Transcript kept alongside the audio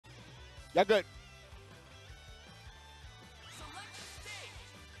Y'all good.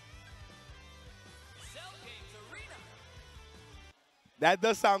 That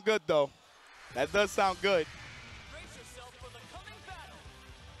does sound good, though. That does sound good.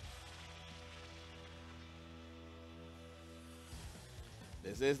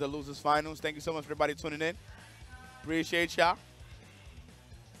 This is the Losers Finals. Thank you so much for everybody tuning in. Appreciate y'all.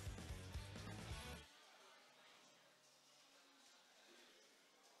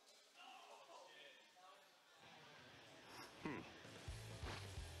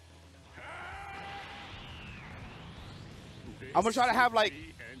 I'm gonna try to have like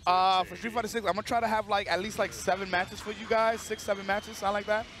for Street Fighter 6, I'm gonna try to have like at least like 7 matches for you guys. 6, 7 matches, something like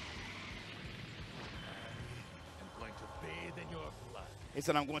that. He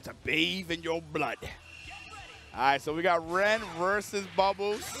said, I'm going to bathe in your blood. All right, so we got Ren versus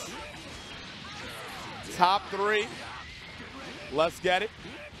Bbubles. Top 3. Let's get it.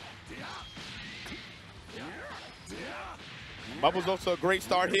 Bbubles off to a great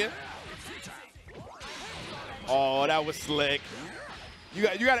start here. Oh, that was slick. You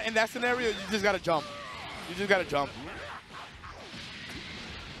got in that scenario, you just gotta jump. You just gotta jump.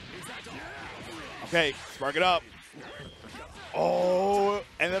 Okay, spark it up. Oh,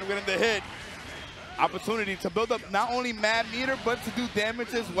 and then we're getting the hit. Opportunity to build up not only mad meter, but to do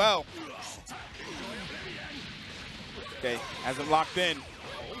damage as well. Okay, has him locked in.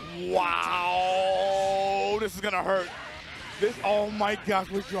 Wow, this is gonna hurt. This, oh my gosh,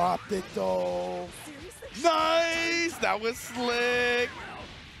 we dropped it though. Nice, that was slick.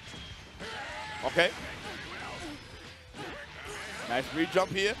 Okay. Nice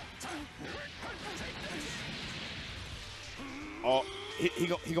re-jump here. Oh, he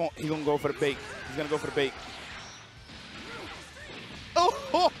gonna go for the bait. He's gonna go for the bait.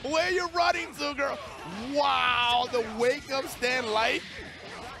 Oh, where you running to, girl? Wow, the wake up stand light.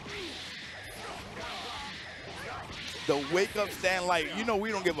 The wake up stand light. You know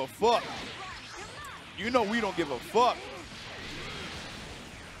we don't give a fuck. You know we don't give a fuck.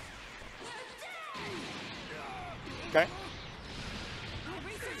 Okay.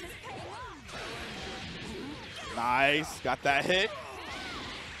 Nice, got that hit.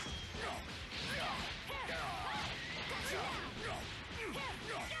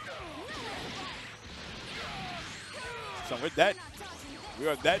 So we're dead. We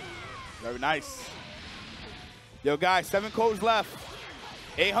are dead. Very nice. Yo, guys, 7 codes left.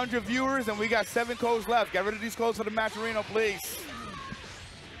 800 viewers, and we got 7 codes left. Get rid of these codes for the match arena, please.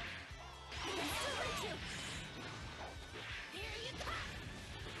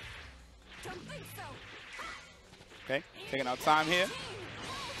 Okay, taking our time here.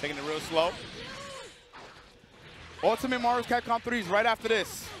 Taking it real slow. Ultimate Mario Capcom 3 is right after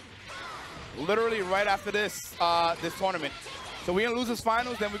this. Literally right after this this tournament. So we in Losers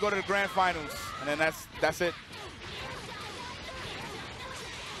Finals, then we go to the Grand Finals. And then that's it.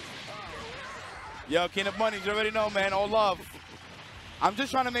 Yo, King of Monies, you already know, man. All love. I'm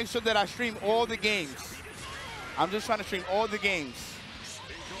just trying to make sure that I stream all the games. I'm just trying to stream all the games.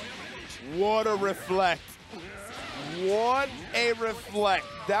 What a reflect. What a reflect.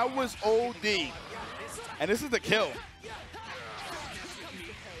 That was OD. And this is the kill.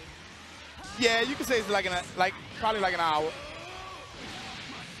 Yeah, you can say it's like probably like an hour.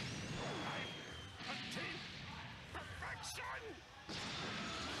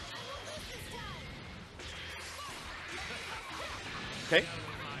 Okay.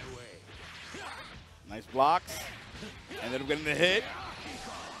 Nice blocks. And then we're getting the hit.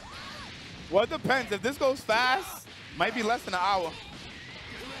 Well, it depends. If this goes fast, might be less than an hour.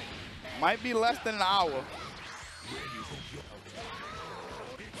 Might be less than an hour.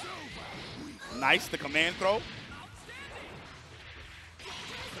 Nice, the command throw.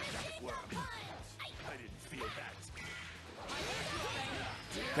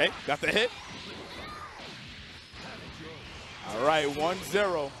 Okay, got the hit. All right,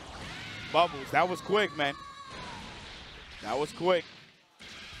 1-0. Bbubles, that was quick, man. That was quick.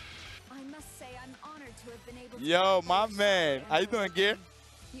 I must say I'm honored to have been able to. Yo, my man. How you doing, Gear?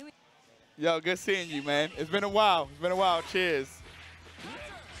 Yo, good seeing you, man. It's been a while. It's been a while. Cheers.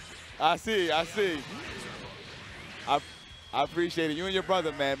 I see. I see. I appreciate it. You and your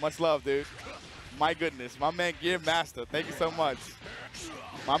brother, man. Much love, dude. My goodness. My man, Gear Master. Thank you so much.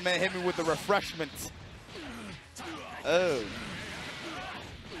 My man hit me with the refreshment. Oh.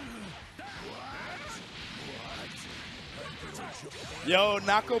 Yo,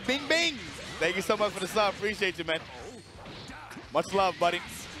 Nako Bing Bing. Thank you so much for the sub. Appreciate you, man. Much love, buddy.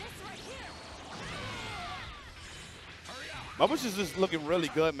 Bbubles is just looking really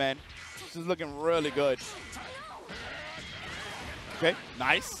good, man. She's looking really good. Okay,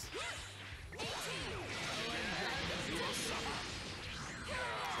 nice.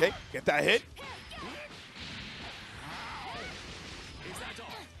 Okay, get that hit.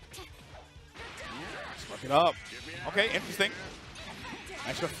 Let's work it up. Okay, interesting.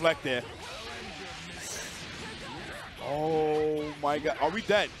 Nice reflect there. Oh my God, are we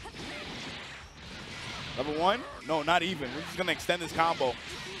dead? Level 1? No, not even. We're just gonna extend this combo.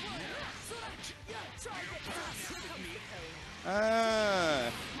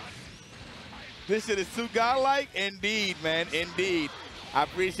 This shit is too godlike? Indeed, man, indeed. I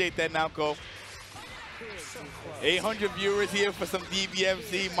appreciate that, Namco. 800 viewers here for some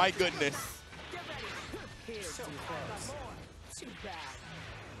DBFZ, my goodness.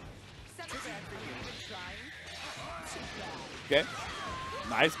 Okay,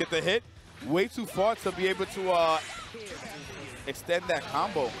 nice, get the hit. Way too far to be able to extend that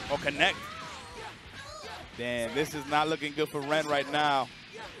combo or connect. Damn, this is not looking good for Ren right now.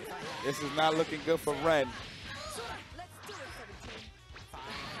 This is not looking good for Ren.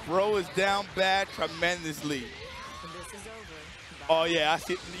 Bro is down bad tremendously. Oh yeah, I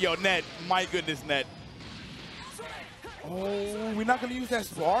see. Yo, Ned, my goodness, Ned. Oh, we're not gonna use that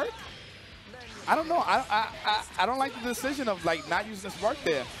spark? I don't know. I don't like the decision of like not using the spark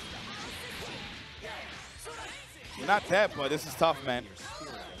there. You're not dead, but this is tough, man.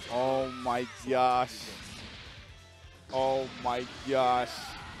 Oh my gosh. Oh my gosh.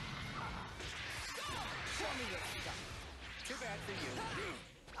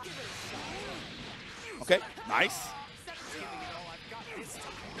 Okay, nice.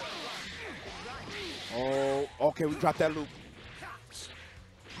 Oh, okay, we dropped that loop.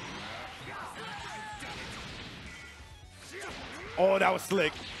 Oh, that was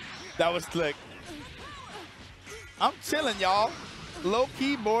slick. That was slick. I'm chilling, y'all. Low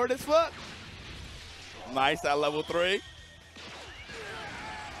keyboard as fuck. Nice at level 3.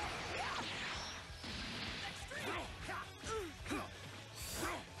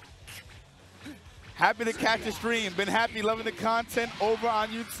 Happy to catch the stream. Been happy loving the content over on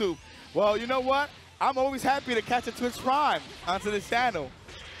YouTube. Well, you know what? I'm always happy to catch a Twitch Prime onto this channel.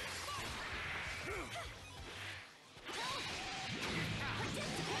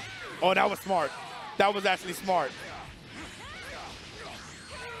 Oh, that was smart. That was actually smart.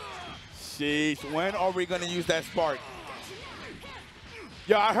 Sheesh, when are we gonna use that spark?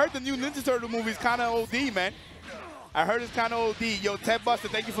 Yo, I heard the new Ninja Turtle movie is kind of OD, man. I heard it's kind of OD. Yo, Ted Buster,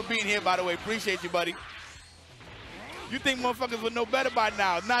 thank you for being here, by the way. Appreciate you, buddy. You think motherfuckers would know better by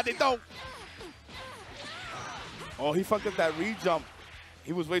now. Nah, they don't. Oh, he fucked up that re-jump.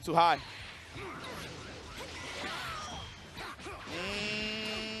 He was way too high.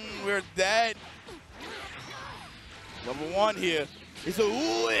 We're dead. Level 1 here. It's a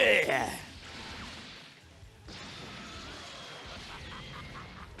ooh yeah.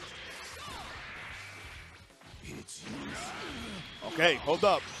 Okay, hold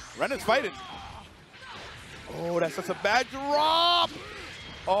up. Ren is fighting. Oh, that's such a bad drop.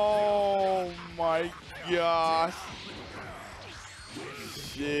 Oh my gosh.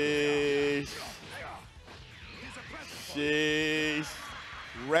 Sheesh. Sheesh.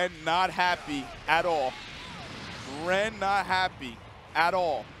 Ren not happy at all. Ren not happy at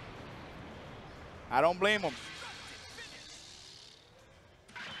all. I don't blame him.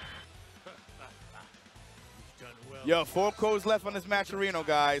 Yo, 4 codes left on this match arena,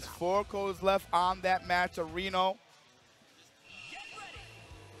 guys. 4 codes left on that match arena.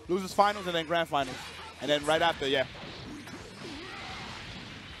 Losers finals and then grand finals. And then right after, yeah.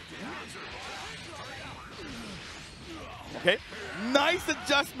 Okay. Nice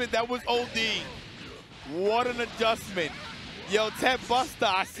adjustment. That was OD. What an adjustment. Yo, Ted Buster,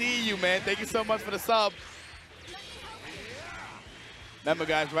 I see you, man. Thank you so much for the sub. Remember,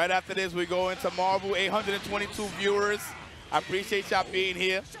 guys, right after this, we go into Marvel. 822 viewers. I appreciate y'all being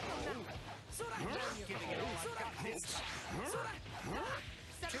here.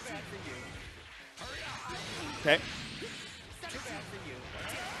 Okay.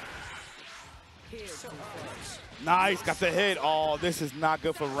 Nice, got the hit. Oh, this is not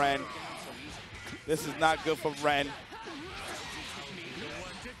good for Ren. This is not good for Ren.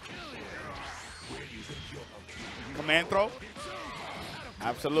 Command throw.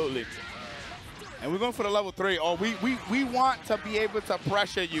 Absolutely. And we're going for the level 3. Oh, we want to be able to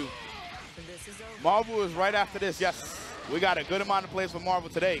pressure you. Marvel is right after this. Yes, we got a good amount of plays for Marvel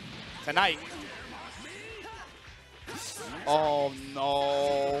tonight. Oh,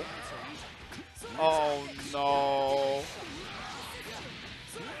 no. Oh, no.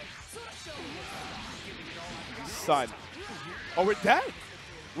 Son. Oh, we're dead.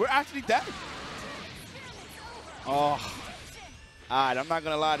 We're actually dead. Oh. All right, I'm not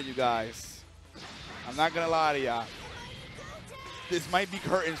going to lie to you guys. I'm not going to lie to y'all. This might be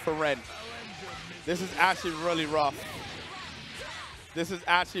curtains for Ren. This is actually really rough. This is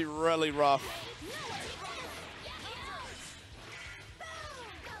actually really rough.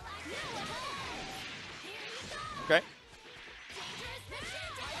 Okay.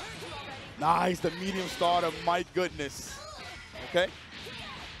 Nice, the medium starter, my goodness. Okay.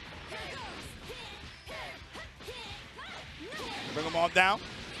 Bring them all down.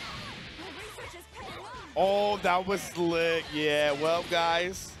 Oh, that was slick. Yeah, well,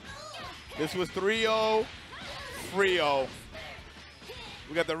 guys, this was 3-0, 3-0.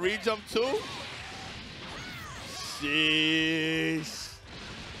 We got the re-jump too. Sheesh.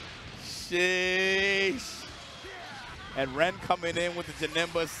 Sheesh. And Ren coming in with the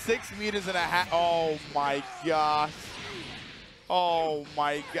Janemba, 6 meters and a half. Oh my gosh. Oh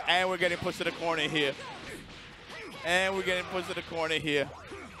my God. And we're getting pushed to the corner here. And we're getting pushed to the corner here.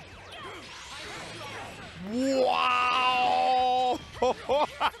 Wow.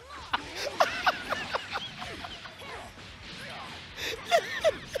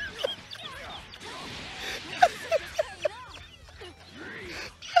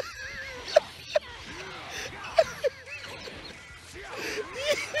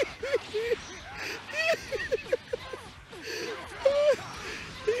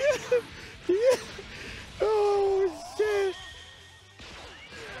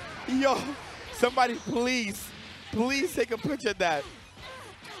 Yo, somebody please take a picture of that.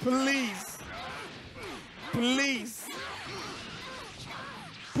 Please. Please.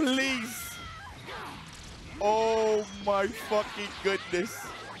 Please. Oh my fucking goodness.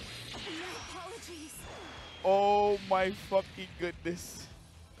 Oh my fucking goodness.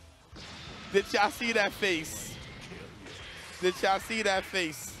 Did y'all see that face? Did y'all see that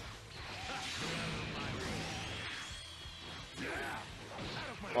face?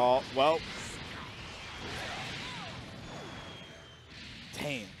 Oh, well.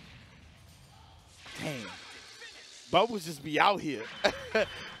 Damn. Damn. Bbubles just be out here.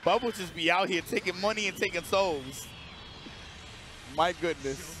 Bbubles just be out here taking money and taking souls. My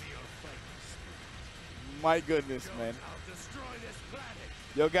goodness. My goodness, man.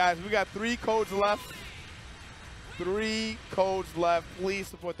 Yo, guys, we got 3 codes left. 3 codes left. Please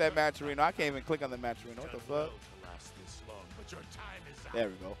support that match arena. I can't even click on the match arena. What the fuck? There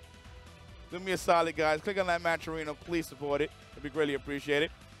we go. Do me a solid, guys. Click on that match arena. Please support it. It'd be greatly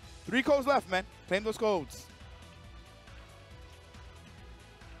appreciated. 3 codes left, man. Claim those codes.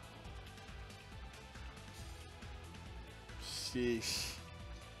 Sheesh.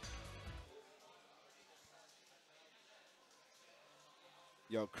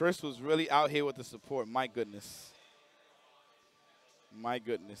 Yo, Chris was really out here with the support. My goodness. My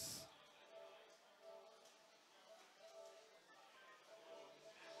goodness.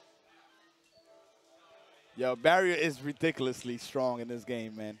 Yo, barrier is ridiculously strong in this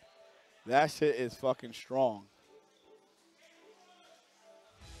game, man. That shit is fucking strong.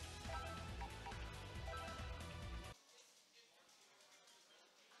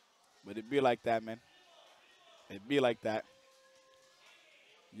 But it be like that, man. It be like that.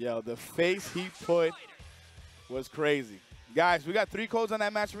 Yo, the face he put was crazy. Guys, we got 3 codes on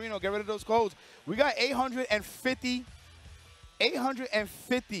that match arena. Get rid of those codes. We got 850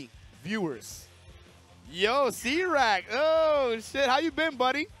 viewers. Yo, C-Rack. Oh, shit. How you been,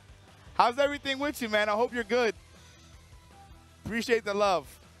 buddy? How's everything with you, man? I hope you're good. Appreciate the love.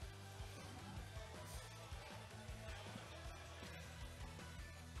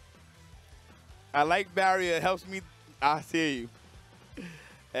 I like barrier. It helps me. I see you.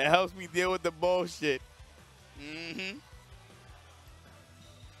 It helps me deal with the bullshit.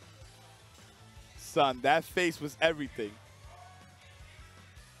 Son, that face was everything.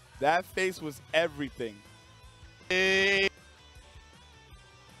 That face was everything. And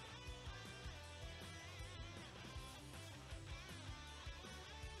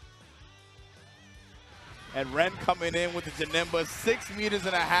Ren coming in with the Janemba, 6 meters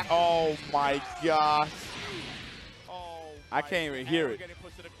and a half. Oh my gosh. Oh, I can't even hear it. We're getting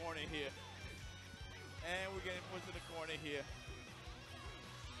pushed to the corner here. And we're getting pushed to the corner here.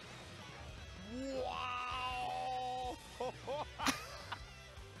 Wow.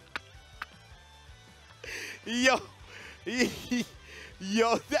 Yo.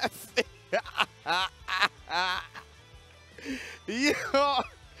 Yo, that's Yo.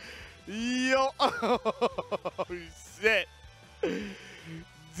 Yo, oh, shit.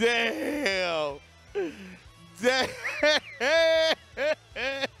 Damn. Damn.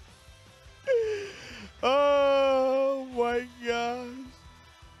 Oh, my gosh.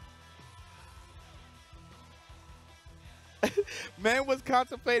 Man was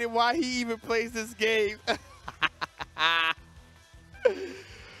contemplating why he even plays this game.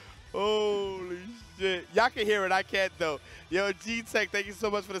 Holy shit. Y'all can hear it. I can't, though. Yo, G-Tech, thank you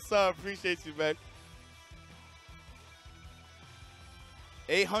so much for the sub. Appreciate you, man.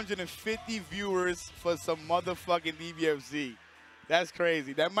 850 viewers for some motherfucking DBFZ. That's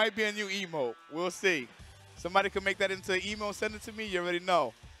crazy. That might be a new emote. We'll see. Somebody can make that into an email, send it to me. You already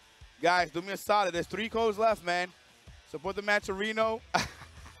know. Guys, do me a solid. There's 3 codes left, man. Support the match of Reno.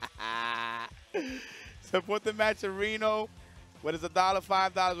 Support the match of Reno. What is $1,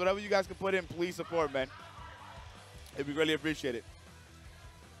 $5, whatever you guys can put in, please support, man. It'd be really appreciated.